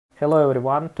Hello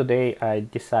everyone, today I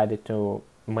decided to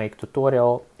make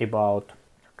tutorial about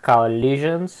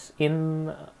collisions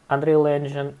in Unreal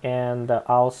Engine and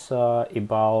also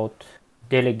about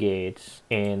delegates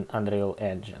in Unreal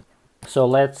Engine. So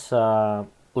let's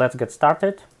get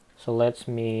started. So let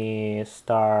me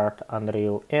start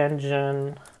Unreal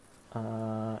Engine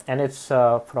and it's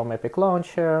from Epic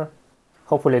Launcher.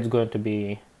 Hopefully it's going to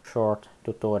be short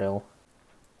tutorial.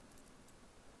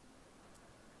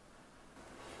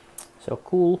 So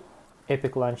cool,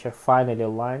 Epic Launcher finally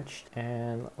launched,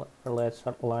 and let's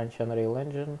launch Unreal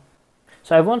Engine.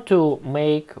 So I want to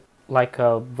make like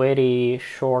a very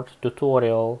short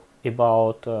tutorial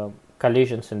about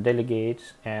collisions and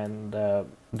delegates, and the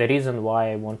reason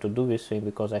why I want to do this thing,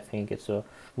 because I think it's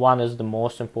one is the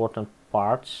most important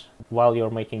parts while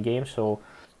you're making games. So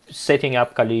setting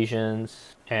up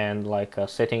collisions and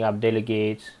setting up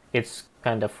delegates, it's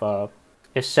kind of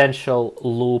essential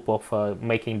loop of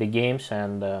making the games,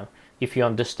 and if you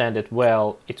understand it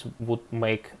well, it would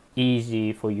make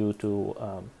easy for you to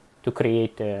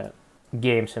create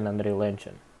games in Unreal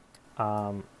Engine.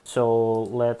 So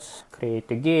let's create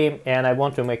the game, and I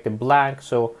want to make the blank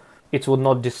so it would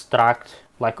not distract,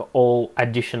 like all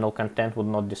additional content would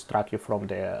not distract you from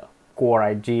the core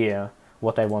idea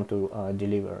what I want to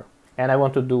deliver. And I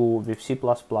want to do with C++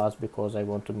 because I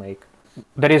want to make,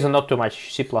 there is not too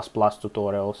much C++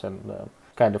 tutorials, and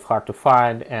kind of hard to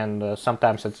find, and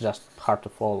sometimes it's just hard to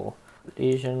follow.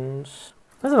 Collisions,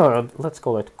 I don't know, let's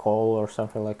call it call or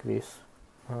something like this.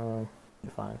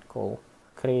 Define call.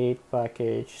 Create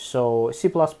package. So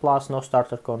C++, no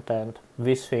starter content.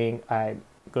 This thing I'm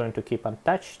going to keep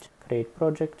untouched. Create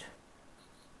project.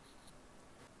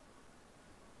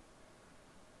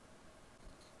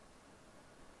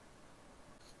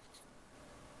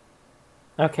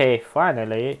 Okay,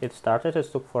 finally it started.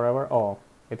 It took forever. Oh,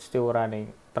 it's still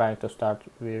running, trying to start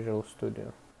Visual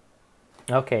Studio.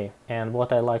 Okay, and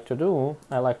what I like to do,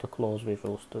 I like to close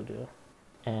Visual Studio.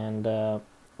 And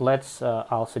let's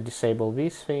also disable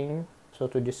this thing. So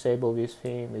to disable this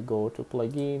thing, we go to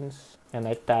plugins, and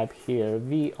I type here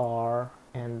VR,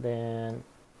 and then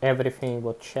everything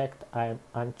what checked I'm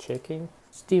unchecking.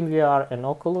 SteamVR and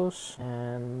Oculus,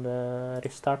 and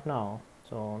restart now.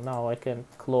 So now I can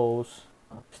close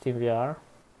SteamVR.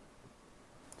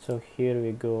 So here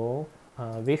we go.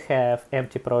 We have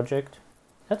empty project.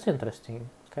 That's interesting.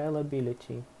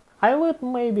 Scalability. I would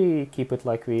maybe keep it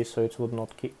like this, so it would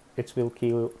not keep. It will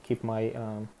keep my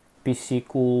PC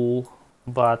cool.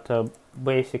 But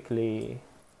basically,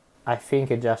 I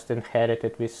think it just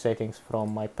inherited these settings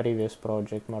from my previous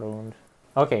project, Marooned.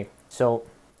 Okay, so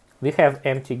we have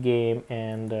empty game,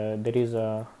 and there is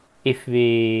a, if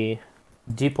we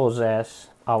depossess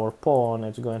our pawn,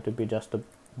 it's going to be just a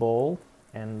ball,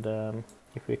 and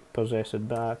if we possess it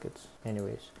back, it's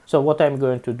anyways. So what I'm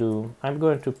going to do, I'm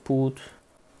going to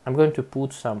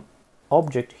put some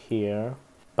object here,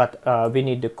 but we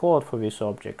need the code for this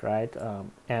object, right?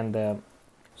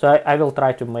 So I will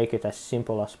try to make it as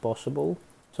simple as possible.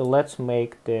 So let's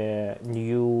make the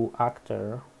new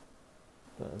actor.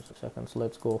 Seconds.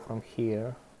 Let's go from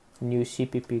here. New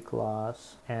CPP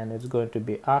class, and it's going to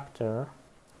be actor,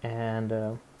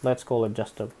 and let's call it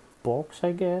just a box,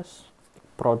 I guess.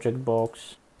 Project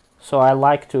box. So I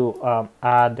like to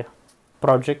add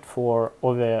project for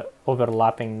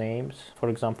overlapping names. For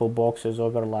example, box is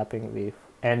overlapping with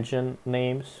engine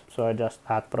names, so I just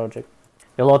add project.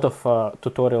 A lot of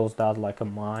tutorials does like a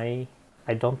my.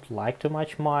 I don't like too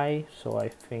much my, so I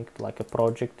think like a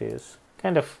project is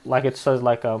kind of like, it says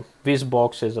like this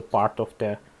box is a part of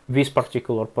this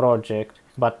particular project,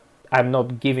 but I'm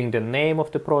not giving the name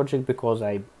of the project because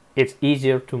it's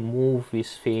easier to move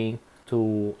this thing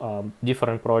to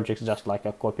different projects, just like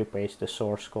a copy paste the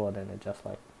source code, and it just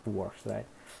like works, right?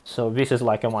 So this is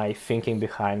like my thinking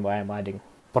behind why I'm adding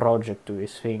project to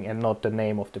this thing and not the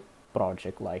name of the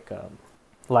project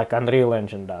like Unreal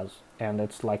Engine does. And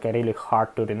it's like a really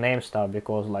hard to rename stuff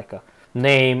because like a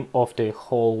name of the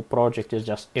whole project is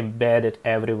just embedded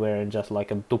everywhere and just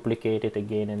like duplicated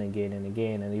again and again and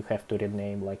again, and you have to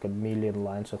rename like a million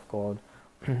lines of code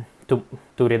to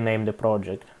rename the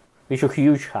project, which is a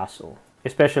huge hassle,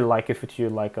 especially like if it's you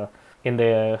like in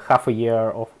the half a year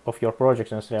of your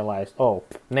project and realize, oh,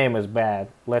 name is bad,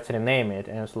 let's rename it,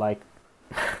 and it's like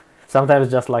sometimes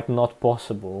just like not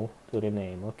possible to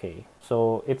rename. Okay,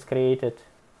 so it's created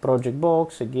project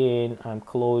box. Again, I'm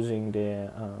closing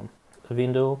the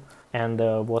window, and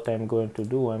what I'm going to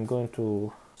do, I'm going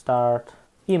to start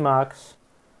Emacs,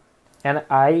 and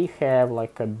I have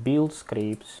like a build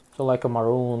scripts. So like a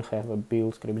Maroon have a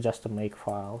build script just to make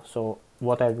file. So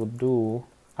what I would do,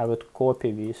 I would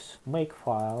copy this make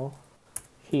file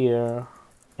here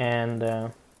and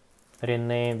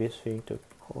rename this thing to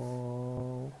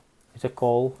it's a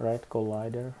call, right?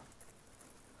 Collider.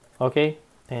 Okay,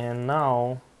 and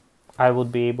now I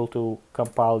would be able to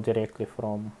compile directly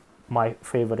from my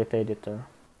favorite editor.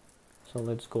 So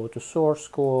let's go to source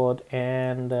code,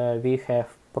 and we have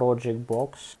project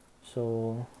box.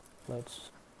 So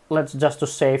let's just to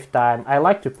save time. I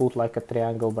like to put like a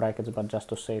triangle brackets, but just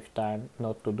to save time,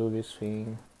 not to do this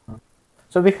thing.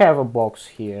 So we have a box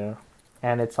here,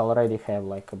 and it's already have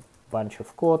like a bunch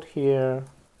of code here.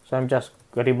 So I'm just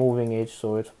removing it,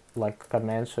 so it's like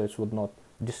command, so it would not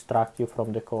distract you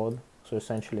from the code. So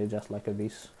essentially just like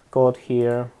this code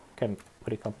here, can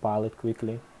recompile it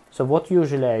quickly. So what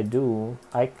usually I do,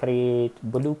 I create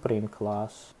blueprint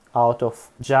class out of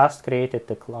just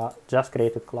created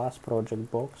class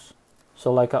project box.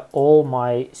 So like all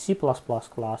my C++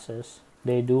 classes,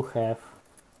 they do have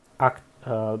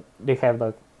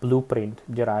the blueprint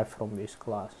derived from this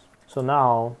class. So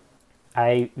now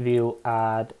I will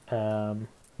add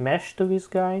mesh to this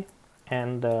guy,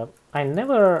 and I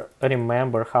never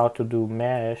remember how to do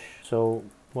mesh. So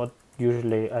what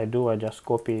usually I do, I just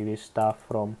copy this stuff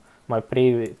from my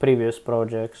previous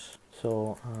projects.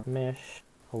 So mesh,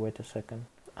 oh wait a second,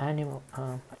 animal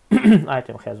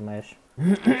item has mesh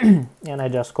and I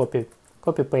just copy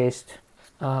paste,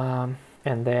 and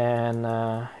then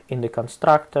in the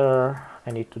constructor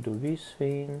I need to do this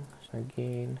thing. So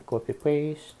again, copy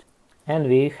paste, and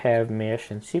we have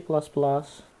mesh in C++.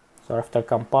 So after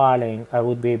compiling, I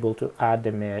would be able to add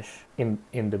the mesh in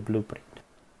the blueprint.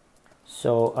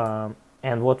 So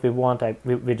and what we want,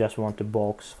 we just want a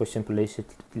box for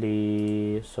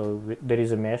simplicity. So there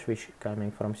is a mesh which is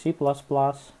coming from C++,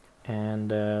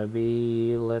 and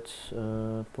let's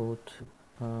put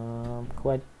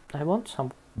I want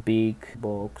some big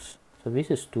box. So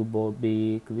this is too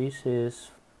big. This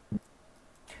is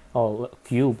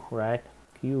cube, right?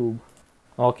 Cube.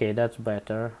 Okay, that's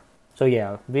better. So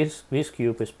yeah, this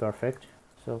cube is perfect.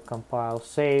 So compile,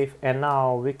 save, and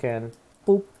now we can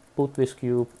put this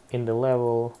cube in the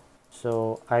level.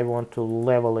 So I want to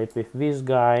level it with this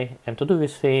guy, and to do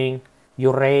this thing,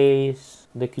 you raise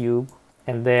the cube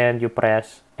and then you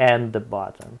press end the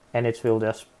button, and it will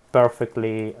just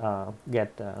perfectly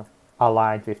get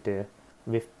aligned with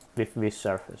this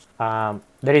surface.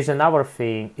 There is another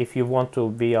thing, if you want to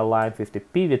be aligned with the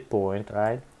pivot point,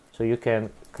 right? So you can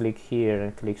click here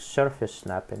and click surface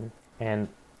snapping, and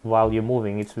while you're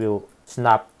moving, it will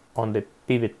snap on the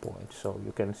pivot point. So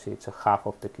you can see it's a half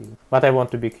of the cube. But I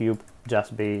want to be cube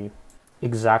just be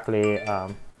exactly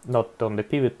not on the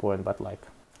pivot point, but like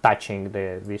touching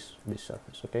this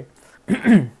surface. Okay.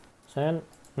 So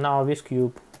now this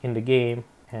cube in the game,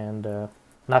 and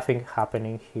nothing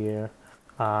happening here.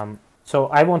 So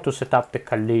I want to set up the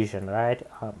collision, right?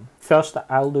 First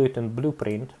I'll do it in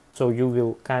blueprint, so you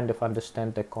will kind of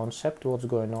understand the concept, what's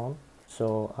going on.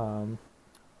 So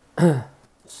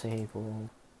save all.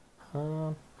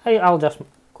 I'll just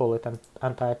call it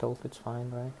untitled, it's fine,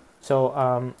 right?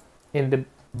 So in the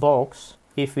box,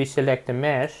 if we select the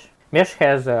mesh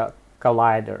has a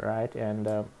collider, right?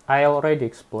 And I already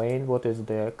explained what is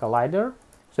the collider.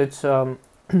 So it's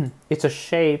it's a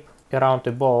shape around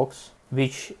the box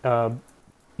which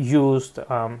used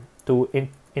to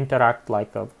interact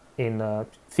like in a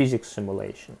physics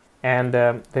simulation. And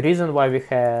the reason why we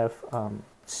have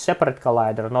separate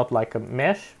collider, not like a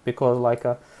mesh, because like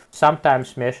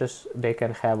sometimes meshes, they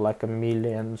can have like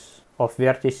millions of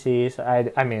vertices.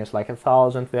 I mean, it's like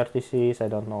 1,000 vertices, I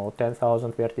don't know,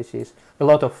 10,000 vertices, a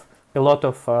lot of not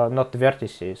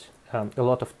vertices, a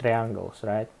lot of triangles,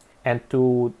 right? And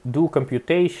to do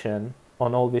computation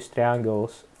on all these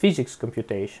triangles, physics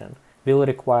computation will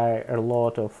require a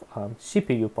lot of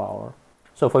CPU power.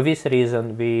 So for this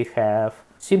reason, we have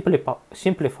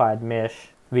simplified mesh,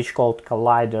 which called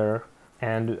collider,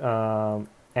 and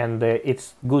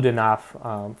it's good enough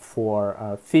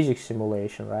for physics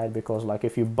simulation, right? Because like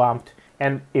if you bumped,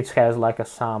 and it has like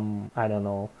some, I don't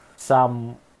know,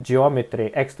 some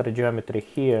geometry, extra geometry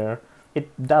here, it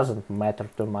doesn't matter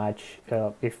too much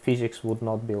if physics would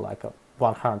not be like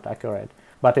 100 accurate,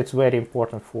 but it's very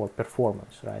important for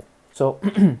performance, right? So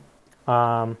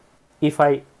if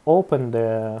I open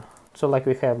the, so like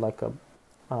we have like a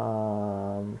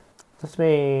let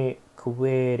me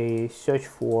query search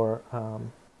for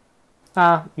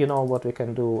you know what we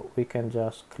can do, we can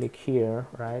just click here,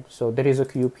 right? So there is a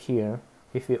cube here.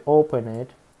 If we open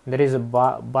it, there is a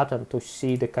button to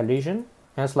see the collision,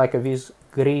 and it's like this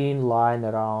green line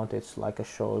around, it's like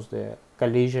shows the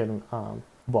collision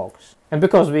box. And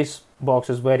because this box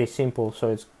is very simple, so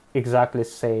it's exactly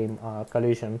same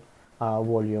collision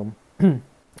volume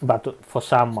but for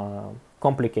some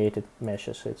complicated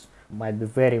meshes, it might be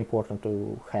very important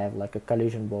to have like a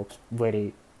collision box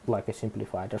very like a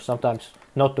simplified, or sometimes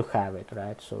not to have it,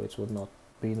 right? So it would not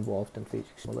be involved in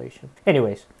physics simulation.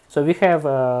 Anyways, so we have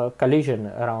a collision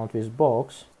around this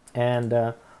box,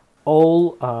 and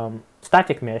all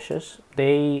static meshes,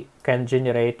 they can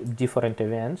generate different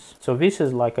events. So this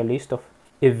is like a list of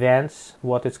events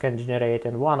what it can generate,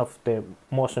 and one of the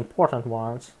most important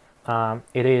ones,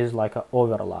 it is like an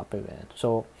overlap event.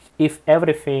 So if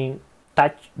everything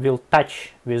will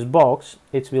touch this box,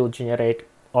 it will generate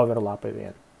overlap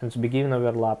event. It's begin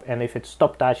overlap, and if it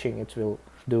stop touching, it will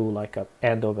do like a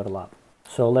end overlap.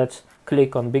 So let's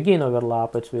click on begin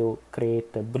overlap. It will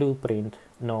create the blueprint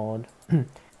node,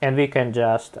 and we can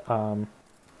just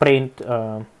print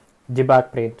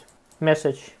debug print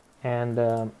message, and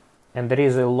there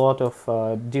is a lot of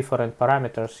different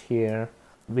parameters here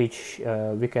which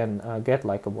we can get,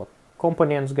 like what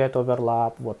components get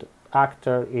overlap, what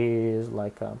actor is,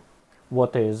 like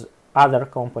what is other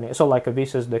component. So like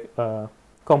this is the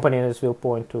components will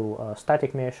point to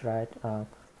static mesh, right?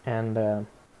 And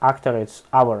actor is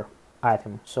our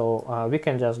item. So we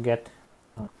can just get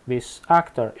this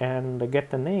actor and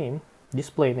get the name,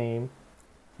 display name,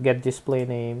 get display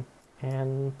name,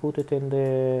 and put it in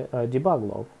the debug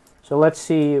log. So let's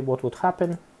see what would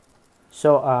happen.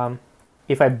 So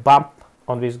if I bump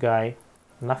on this guy,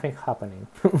 nothing happening.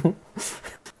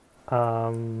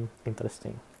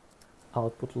 Interesting.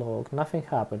 Output log, nothing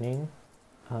happening.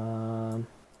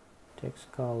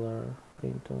 Text color,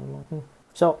 print log.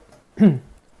 So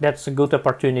that's a good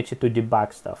opportunity to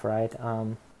debug stuff, right?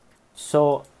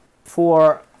 So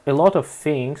for a lot of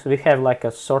things, we have like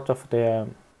a sort of the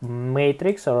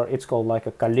matrix, or it's called like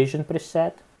a collision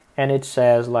preset, and it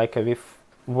says like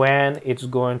when it's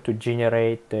going to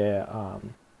generate the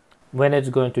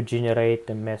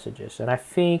messages. And I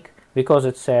think because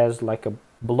it says like a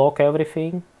block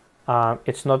everything,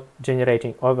 it's not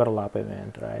generating overlap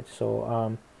event, right?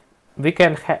 So we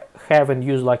can have and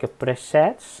use like a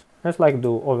presets. Let's like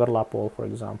do overlap all, for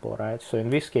example, right? So in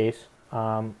this case,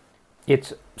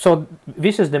 this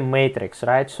is the matrix,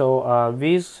 right? So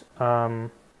this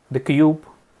the cube,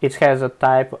 it has a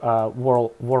type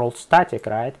world static,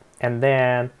 right? And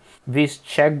then this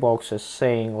checkbox is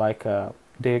saying like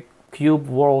the cube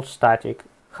world static,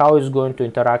 how it's going to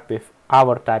interact with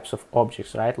our types of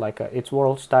objects, right? Like it's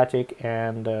world static,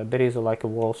 and there is like a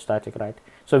world static, right?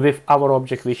 So with our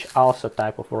object, which also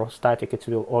type of world static, it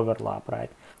will overlap, right?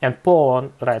 And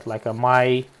pawn, right? Like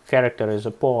my character is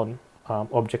a pawn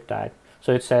object type,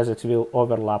 so it says it will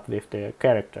overlap with the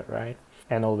character, right?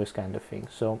 And all this kind of thing.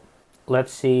 So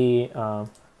let's see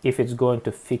if it's going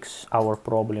to fix our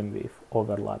problem with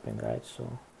overlapping, right?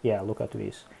 So yeah, look at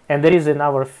this. And there is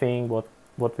another thing what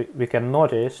we can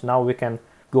notice. Now we can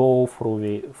go through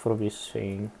this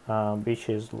thing, which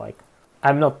is like,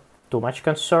 I'm not too much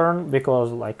concerned,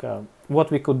 because like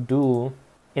what we could do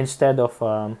instead of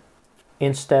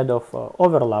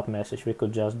overlap message, we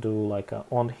could just do like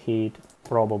on hit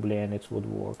probably, and it would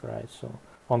work, right? So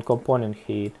on component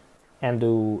hit, and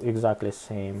do exactly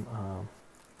same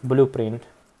blueprint,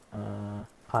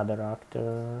 other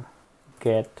actor,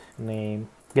 get name,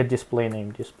 get display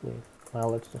name, display. Well,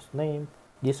 let's just name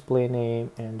display name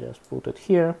and just put it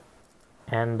here,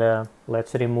 and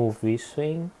let's remove this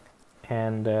thing.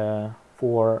 And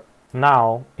for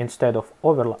now, instead of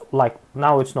overlap, like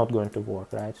now it's not going to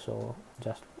work, right? So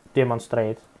just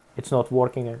demonstrate it's not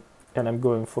working, and I'm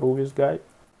going through this guy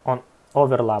on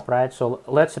overlap, right? So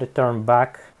let's return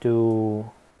back to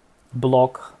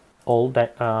block all,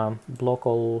 that block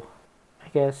all, I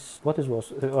guess what it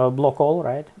was, block all,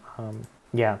 right?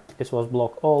 Yeah, this was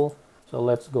block all. So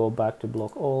let's go back to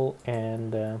block all,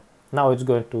 and now it's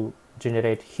going to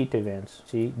generate hit events.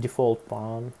 See, default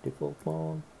pawn.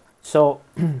 So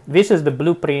this is the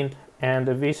blueprint, and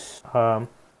this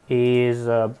is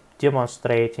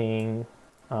demonstrating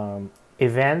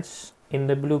events in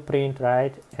the blueprint,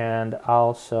 right? And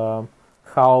also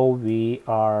how we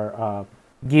are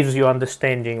gives you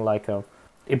understanding like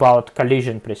about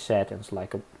collision presettings,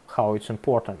 like how it's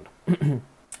important.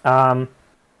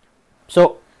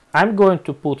 So I'm going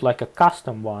to put like a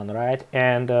custom one, right?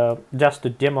 And just to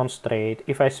demonstrate,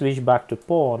 if I switch back to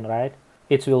pawn, right,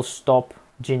 it will stop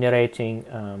generating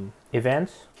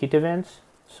events, hit events.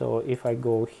 So if I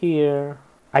go here,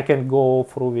 I can go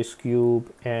through this cube,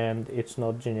 and it's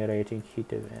not generating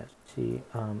hit events. See,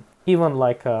 even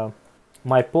like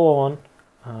my pawn,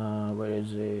 where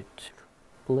is it?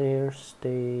 Player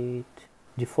state,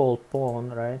 default pawn,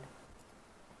 right?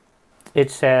 It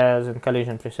says in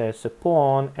collision preset it's a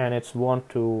pawn, and it's want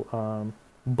to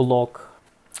block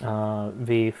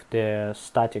with the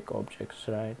static objects,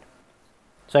 right?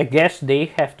 So I guess they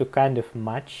have to kind of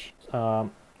match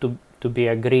to be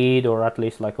agreed, or at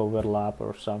least like overlap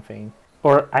or something.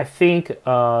 Or I think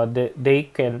they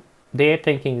are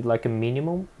thinking like a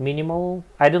minimal.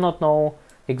 I do not know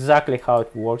exactly how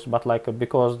it works, but like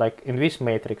because like in this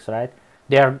matrix, right,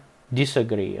 they are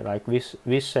disagree. Like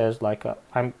this says like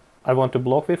I want to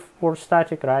block with world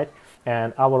static, right?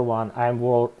 And our one, I'm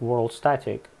world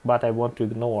static, but I want to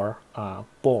ignore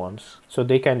pawns. So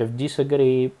they kind of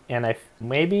disagree, and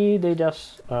maybe they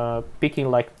just picking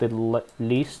like the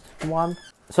least one.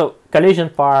 So collision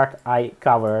part I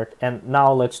covered, and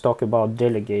now let's talk about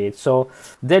delegates. So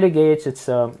delegates, it's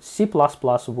a C++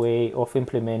 way of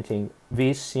implementing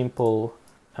this simple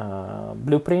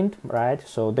blueprint, right?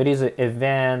 So there is an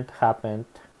event happened,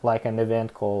 like an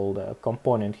event called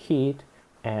component hit,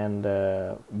 and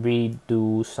we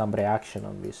do some reaction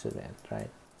on this event, right?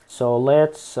 So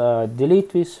let's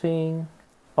delete this thing.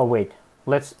 Oh wait,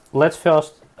 let's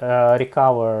first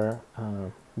recover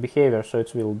behavior, so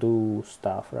it will do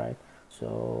stuff, right?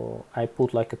 So I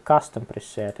put like a custom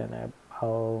preset, and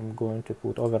I'm going to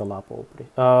put overlap all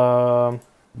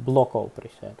block all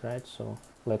preset, right? So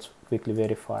let's quickly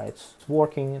verify it's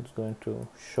working. It's going to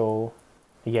show,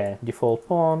 yeah, default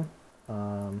pawn,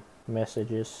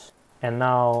 messages. And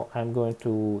now I'm going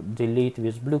to delete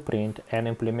this blueprint and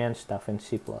implement stuff in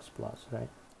C++, right?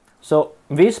 So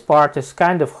this part is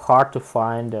kind of hard to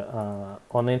find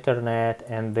on internet,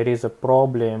 and there is a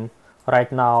problem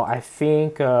right now. I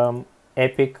think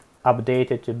Epic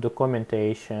updated the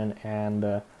documentation,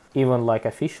 and even like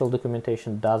official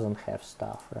documentation doesn't have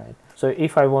stuff, right? So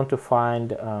if I want to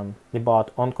find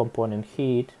about on component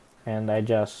hit, and I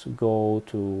just go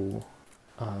to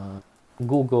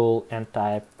Google and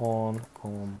type on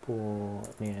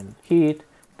component hit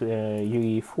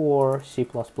UE4 C++.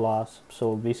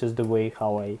 So this is the way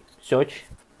how I search,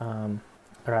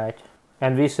 right?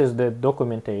 And this is the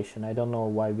documentation. I don't know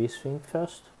why this thing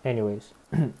first. Anyways,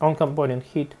 on component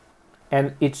hit,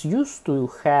 and it's used to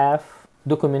have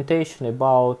documentation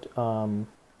about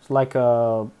like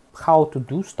how to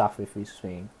do stuff with this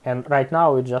thing. And right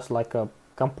now it's just like a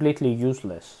completely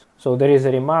useless. So there is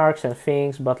remarks and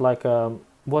things, but like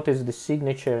what is the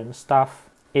signature and stuff,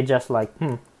 it just like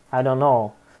I don't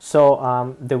know.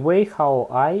 So the way how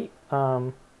I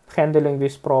handling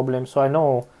this problem, so I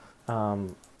know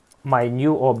my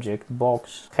new object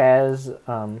box has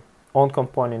on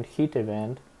component hit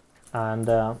event,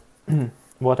 and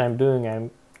what I'm doing,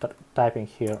 I'm typing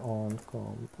here on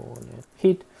component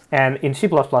hit, and in C++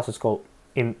 it's called,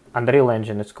 in Unreal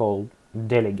Engine it's called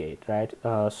delegate, right?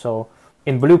 So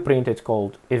in Blueprint it's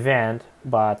called event,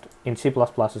 but in C++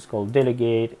 it's called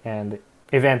delegate, and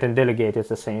event and delegate is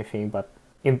the same thing, but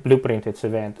in Blueprint it's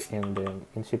event, and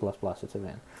in C++ it's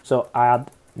event. So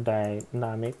add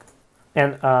dynamic,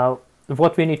 and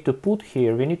what we need to put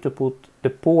here, we need to put the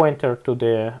pointer to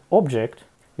the object,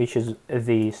 which is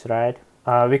this, right?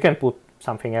 We can put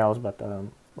something else, but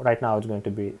right now it's going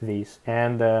to be this,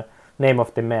 and the name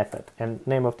of the method, and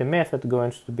name of the method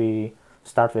going to be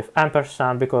start with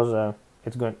ampersand, because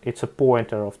it's a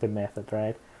pointer of the method,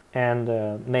 right? And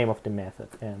name of the method,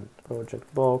 and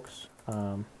project box,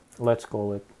 let's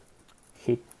call it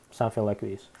hit, something like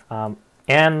this.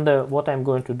 And what I'm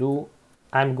going to do,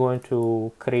 I'm going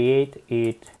to create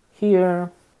it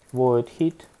here, void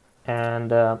hit,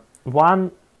 and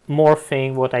one more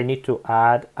thing what I need to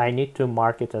add, I need to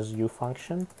mark it as U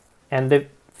function. And the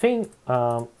thing,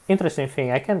 interesting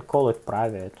thing, I can call it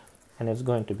private, and it's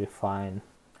going to be fine.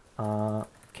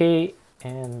 Okay,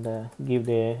 and give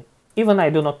the, even I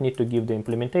do not need to give the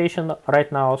implementation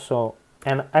right now, so,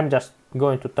 and I'm just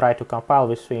going to try to compile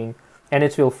this thing, and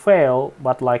it will fail,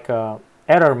 but like a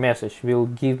error message will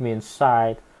give me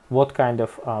inside what kind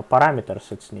of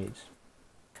parameters it needs.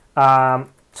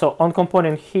 So on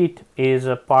component hit is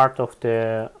a part of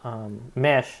the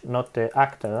mesh, not the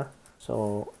actor.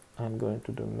 So I'm going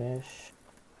to do mesh.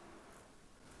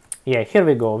 Yeah, here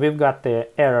we go. We've got the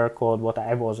error code, what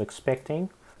I was expecting.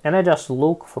 And I just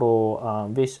look through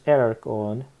this error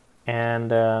code,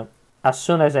 and as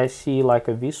soon as I see like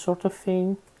this sort of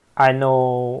thing, I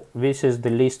know this is the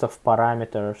list of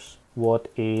parameters what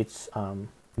it's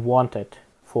wanted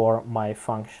for my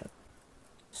function.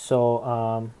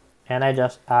 So and I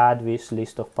just add this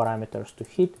list of parameters to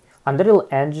hit. Unreal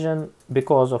Engine,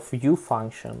 because of U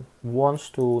function, wants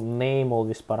to name all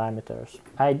these parameters.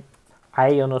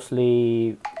 I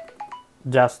honestly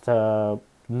just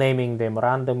naming them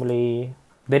randomly.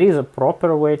 There is a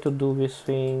proper way to do this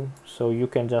thing, so you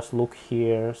can just look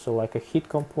here. So like a hit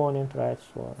component, right?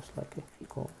 So it's like a hit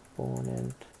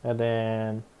component, and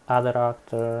then other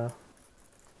actor,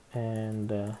 and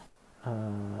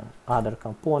other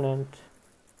component.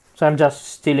 So I'm just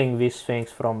stealing these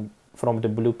things from the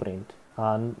blueprint.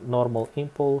 Normal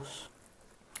impulse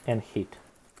and hit,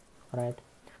 right?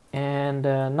 And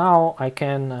now I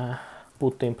can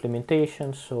put the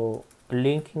implementation so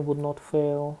linking would not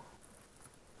fail.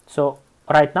 So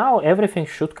right now everything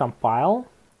should compile,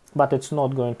 but it's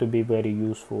not going to be very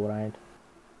useful, right?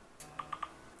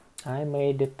 I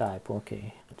made a typo.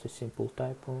 Okay, it's a simple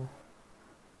typo.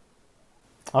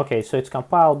 Okay, so it's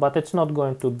compiled, but it's not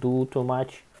going to do too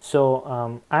much.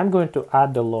 So I'm going to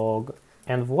add the log,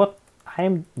 and what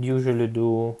I usually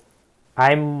do,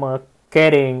 I'm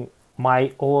carrying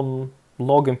my own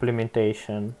log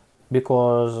implementation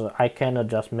because I cannot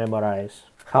just memorize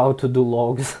how to do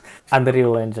logs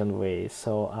Unreal Engine way.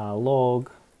 So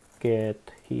log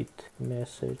get hit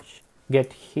message,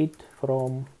 get hit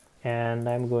from, and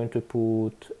I'm going to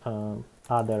put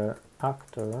other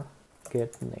actor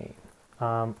get name.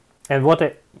 And what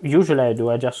I usually do,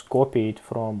 I just copy it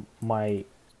from my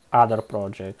other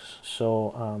projects.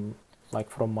 So like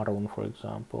from Maroon, for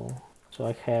example. So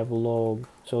I have log.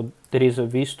 So there is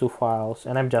these two files,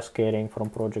 and I'm just carrying from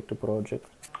project to project.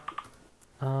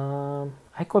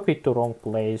 I copied to wrong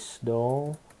place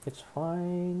though. It's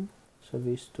fine. So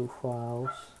these two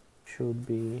files should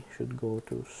go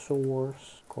to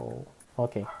source call.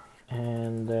 Okay,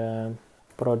 and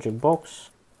project box.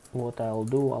 What I'll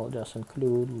do, I'll just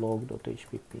include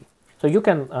log.hpp. So you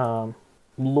can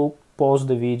pause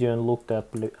the video and look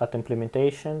at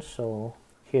implementation. So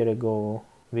here we go.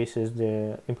 This is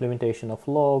the implementation of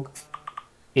log,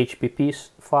 HPP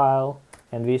file,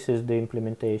 and this is the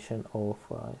implementation of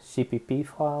CPP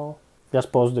file.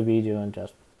 Just pause the video and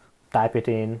just type it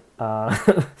in.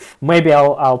 Maybe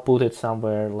I'll put it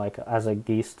somewhere like as a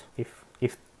gist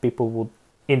if people would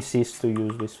insist to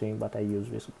use this thing, but I use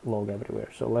this log everywhere.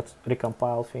 So let's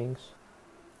recompile things.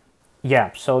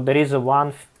 Yeah, so there is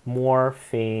one more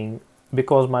thing.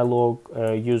 Because my log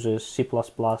uses C++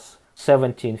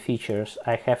 17 features,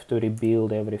 I have to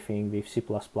rebuild everything with C++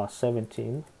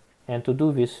 17. And to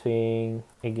do this thing,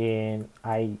 again,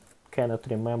 I cannot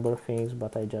remember things,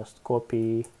 but I just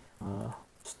copy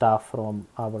stuff from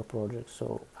other projects.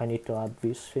 So I need to add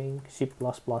this thing, C++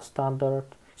 standard,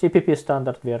 CPP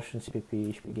standard version,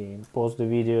 CPP again. Pause the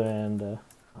video and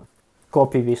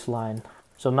copy this line.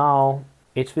 So now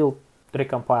it will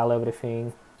recompile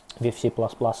everything with C++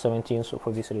 17. So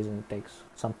for this reason, it takes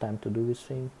some time to do this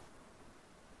thing.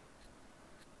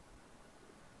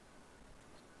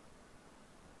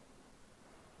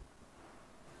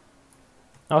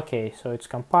 Okay, so it's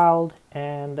compiled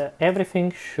and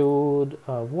everything should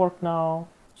work now.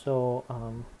 So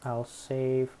I'll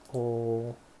save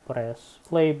all, press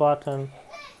play button,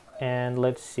 and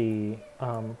let's see.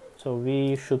 So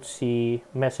we should see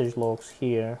message logs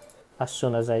here as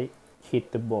soon as I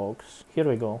hit the box. Here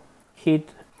we go.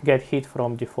 Get hit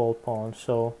from default pawn.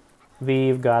 So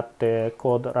we've got the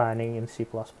code running in C++.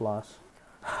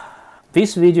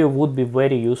 This video would be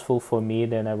very useful for me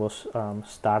when I was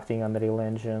starting Unreal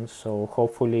Engine, so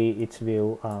hopefully it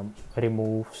will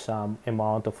remove some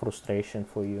amount of frustration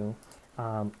for you.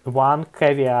 One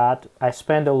caveat, I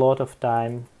spend a lot of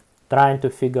time trying to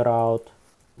figure out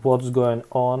what's going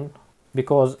on,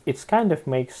 because it kind of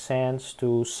makes sense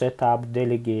to set up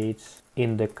delegates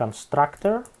in the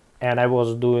constructor, and I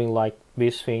was doing like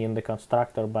this thing in the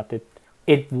constructor, but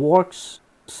it works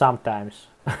sometimes.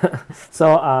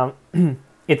 So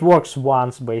it works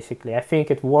once basically. I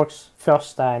think it works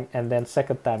first time, and then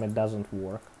second time it doesn't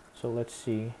work. So let's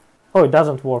see. Oh, it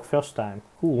doesn't work first time.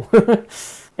 Cool.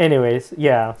 Anyways,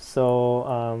 yeah,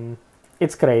 so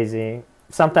it's crazy.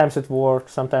 Sometimes it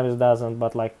works, sometimes it doesn't,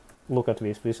 but like, look at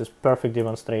this. This is perfect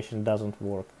demonstration. It doesn't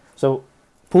work. So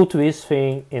put this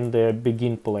thing in the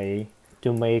begin play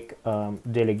to make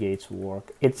delegates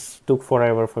work. It took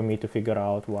forever for me to figure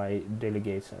out why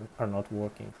delegates are not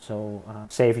working. So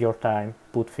save your time,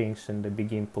 put things in the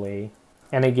begin play.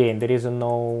 And again, there is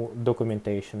no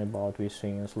documentation about these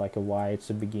things, like why it's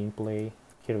a begin play.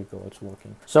 Here we go, it's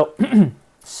working. So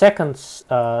second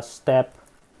step,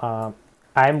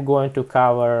 I'm going to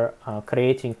cover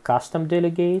creating custom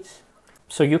delegates.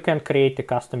 So you can create the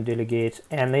custom delegates,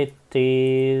 and it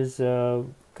is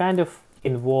kind of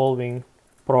involving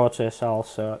process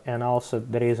also, and also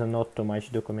there is not too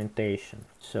much documentation.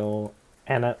 So,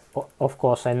 and of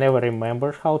course I never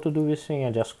remember how to do this thing.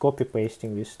 I just copy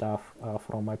pasting this stuff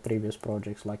from my previous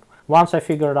projects. Like once I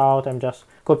figured out, I'm just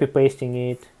copy pasting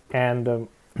it, and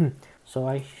so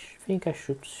I think I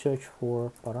should search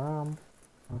for param.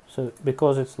 So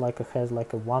because it's like it has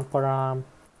like a one param,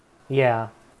 yeah.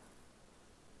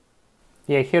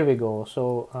 Yeah, here we go.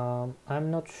 So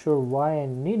I'm not sure why I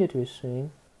needed this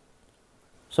thing.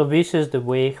 So this is the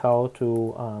way how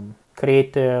to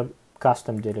create a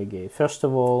custom delegate. First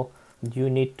of all, you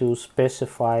need to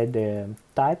specify the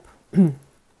type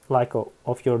like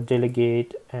of your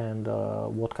delegate and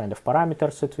what kind of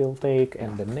parameters it will take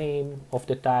and the name of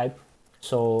the type.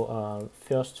 So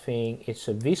first thing is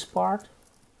this part,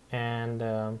 and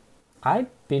I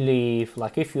believe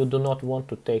like if you do not want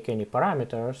to take any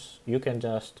parameters, you can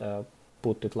just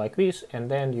put it like this,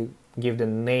 and then you give the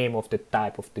name of the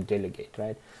type of the delegate,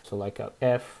 right? So like a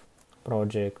F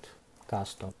project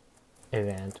custom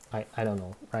event, I don't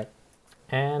know, right?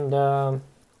 And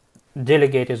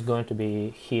delegate is going to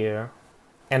be here,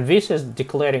 and this is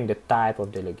declaring the type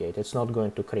of delegate. It's not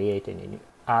going to create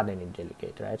add any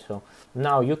delegate, right? So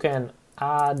now you can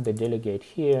add the delegate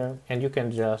here, and you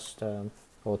can just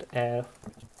code F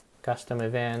custom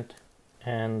event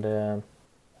and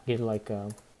get like a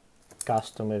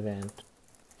custom event,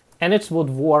 and it would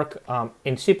work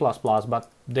in C++,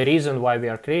 but the reason why we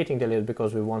are creating the list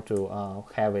because we want to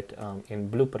have it in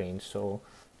Blueprint, so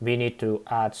we need to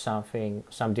add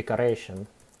some decoration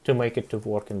to make it to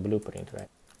work in Blueprint, right?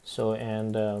 So,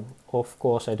 and of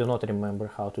course I do not remember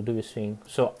how to do this thing,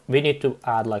 so we need to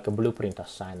add like a Blueprint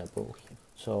assignable here.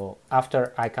 So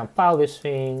after I compile this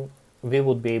thing, we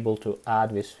would be able to add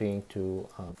this thing to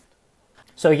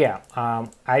so yeah,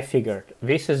 I figured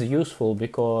this is useful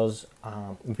because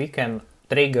we can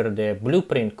trigger the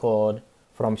Blueprint code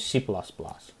from C++.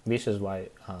 This is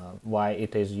why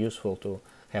it is useful to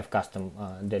have custom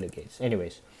delegates.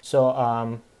 Anyways,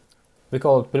 so we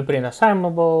call it Blueprint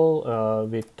assignable.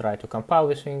 We try to compile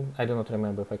this thing. I do not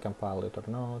remember if I compiled it or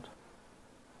not.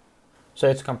 So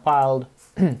it's compiled,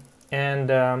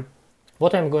 and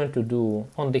what I'm going to do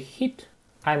on the hit,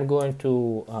 I'm going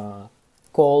to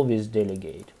call this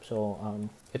delegate. So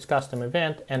it's custom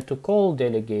event, and to call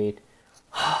delegate,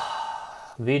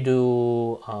 we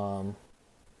do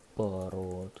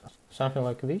something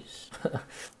like this.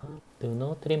 Do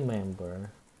not remember.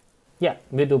 Yeah,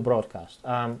 we do broadcast.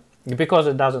 Because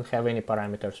it doesn't have any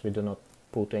parameters, we do not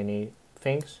put any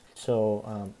things.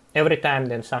 So every time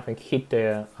then something hit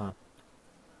the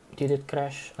did it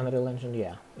crash Unreal Engine?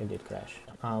 Yeah, it did crash.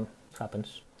 It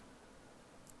happens.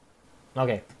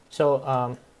 Okay,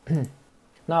 so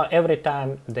now every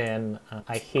time then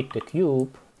I hit the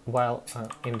cube while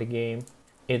in the game,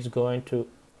 it's going to,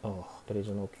 oh, there is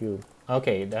no cube.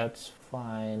 Okay, that's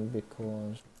fine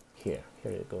because here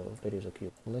you go, there is a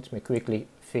cube. Let me quickly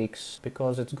fix,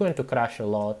 because it's going to crash a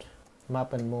lot.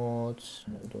 Map and modes,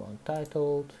 do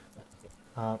untitled.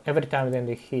 Every time then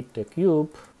they hit the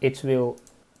cube, it will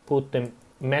put the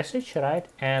message, right,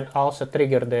 and also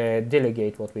trigger the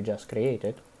delegate what we just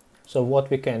created. So what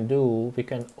we can do, we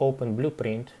can open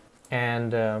Blueprint,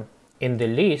 and in the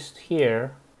list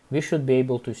here we should be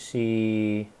able to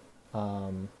see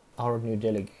our new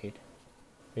delegate,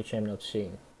 which I'm not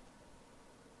seeing.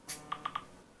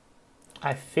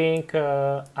 I think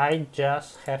I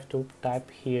just have to type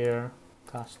here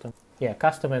custom, yeah,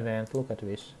 custom event. Look at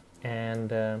this,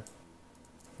 and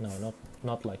no,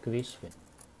 not like this.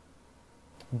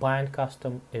 Bind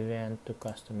custom event to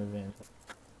custom event.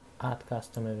 Add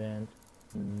custom event.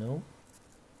 No.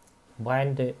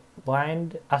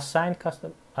 Assign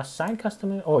custom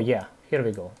event. Oh yeah, here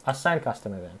we go. Assign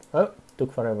custom event. Oh,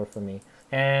 took forever for me.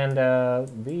 And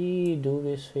we do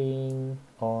this thing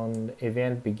on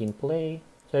event begin play.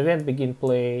 So event begin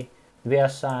play, we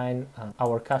assign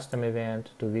our custom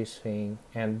event to this thing,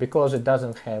 and because it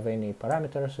doesn't have any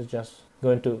parameters, it's just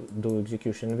going to do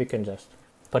execution. We can just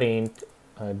print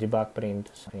debug print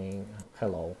saying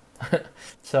hello.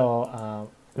 So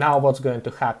now what's going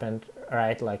to happen,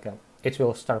 right? Like it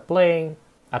will start playing.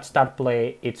 At start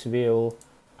play, it will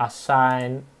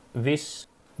assign this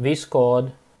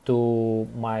code to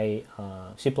my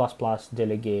C++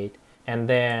 delegate, and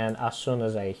then as soon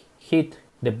as I hit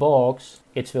the box,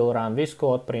 it will run this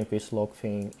code, print this log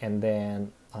thing, and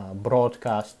then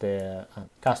broadcast the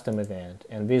custom event,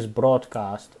 and this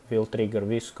broadcast will trigger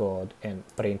this code and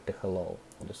print the hello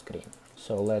on the screen.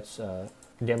 So let's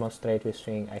demonstrate this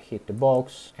thing. I hit the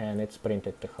box and it's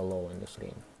printed the hello in the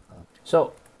screen.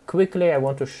 So quickly I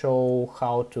want to show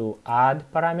how to add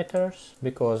parameters,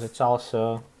 because it's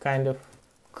also kind of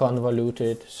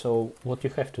convoluted. So what you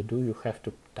have to do, you have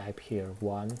to type here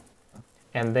 1,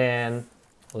 and then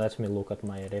let me look at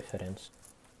my reference.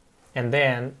 And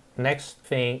then next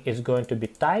thing is going to be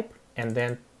type, and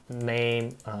then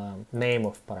name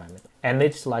of parameter, and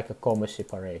it's like a comma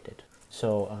separated.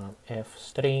 So f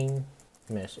string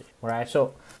message, right?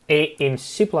 So in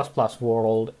C++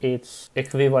 world, it's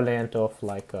equivalent of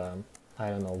like I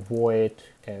don't know, void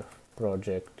f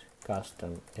project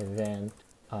custom event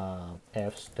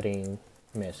f string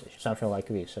message, something like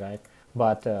this, right?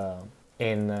 But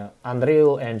in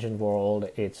Unreal Engine world,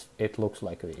 it looks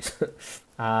like this.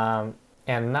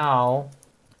 And now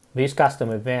this custom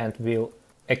event will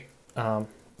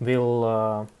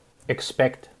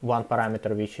expect one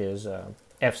parameter, which is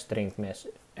f string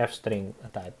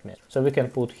type message. So we can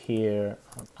put here.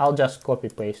 I'll just copy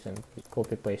paste and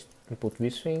put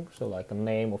this thing. So like a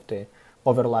name of the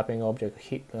overlapping object,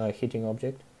 hitting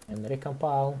object, and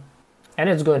recompile. And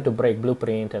it's going to break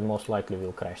Blueprint and most likely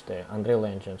will crash the Unreal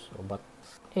Engine. So, but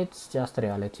it's just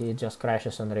reality. It just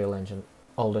crashes Unreal Engine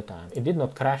all the time. It did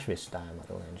not crash this time,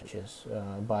 Unreal Engine,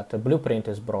 but the Blueprint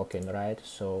is broken, right?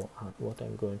 So what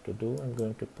I'm going to do, I'm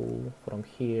going to pull from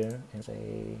here and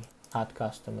say add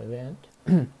custom event.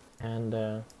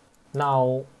 And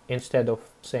now instead of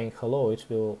saying hello, it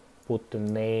will put the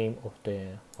name of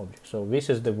the object. So this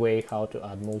is the way how to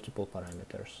add multiple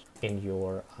parameters in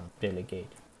your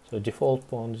delegate. So default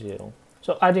point 0.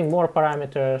 So adding more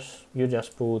parameters, you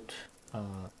just put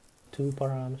 2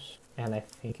 params, and I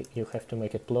think you have to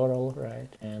make it plural, right?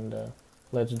 And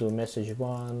let's do message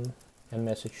 1 and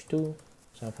message 2,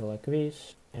 something like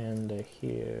this. And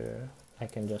here I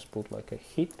can just put like a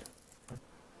hit.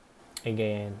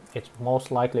 Again, it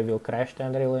most likely will crash the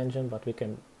Unreal Engine, but we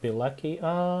can be lucky.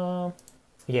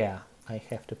 Yeah, I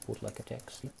have to put like a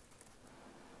text.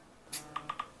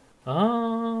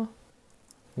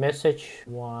 Message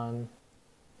 1.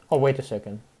 Oh, wait a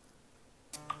second.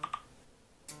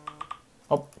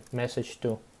 Oh, message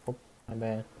 2. Oh, my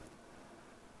bad.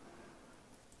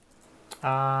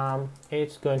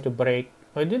 It's going to break.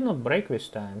 Oh, it did not break this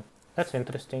time. That's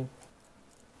interesting.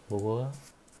 What?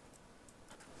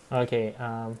 Okay.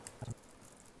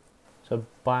 So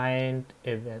bind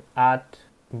event, add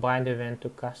bind event to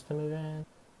custom event,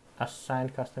 assign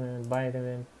custom event, bind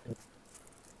event,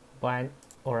 bind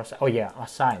or assign. Oh yeah,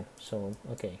 assign. So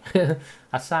okay,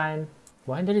 assign.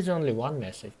 Why there is only one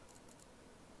message?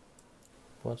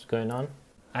 What's going on?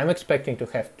 I'm expecting to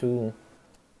have 2.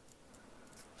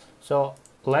 So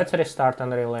let's restart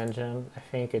Unreal Engine. I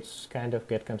think it's kind of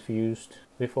get confused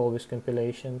with all these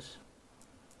compilations.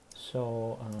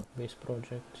 So this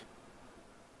project.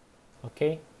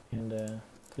 Okay, and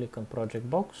click on project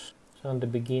box. So on the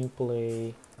begin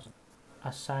play,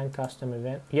 assign custom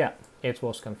event. Yeah, it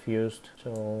was confused.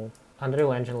 So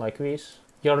Unreal Engine like this.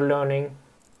 You're learning.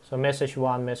 So message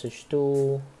 1, message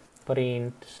 2,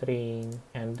 print string,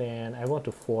 and then I want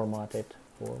to format it.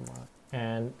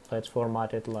 And let's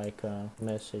format it like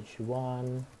message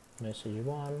 1, message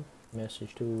 1,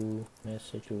 message 2,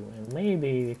 message 2, and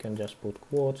maybe we can just put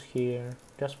quotes here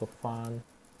just for fun.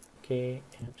 Okay,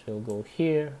 and it will go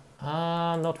here.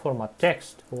 Not format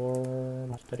text,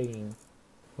 format string.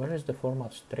 Where is the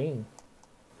format string?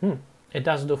 It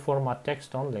does do format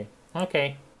text only.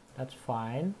 Okay, that's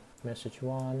fine. Message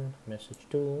 1, message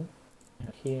 2,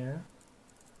 and here.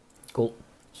 Cool.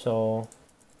 So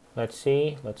let's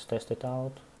see, let's test it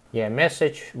out. Yeah,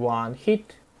 message 1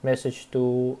 hit, message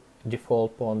 2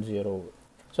 default point 0.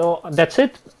 So that's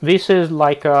it. This is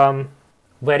like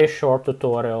very short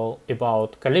tutorial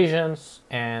about collisions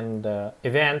and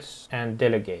events and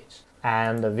delegates.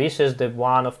 And this is the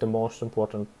one of the most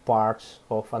important parts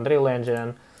of Unreal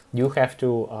Engine. You have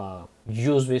to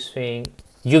use this thing.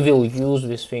 You will use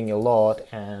this thing a lot,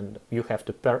 and you have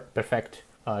to perfect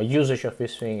usage of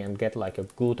this thing and get like a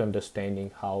good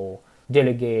understanding how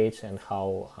delegates and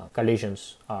how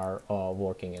collisions are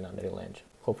working in Unreal Engine.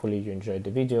 Hopefully you enjoyed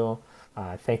the video.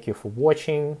 Thank you for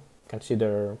watching.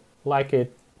 Consider like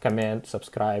it, comment,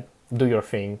 subscribe, do your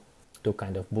thing to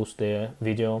kind of boost the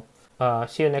video.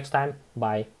 See you next time.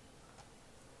 Bye.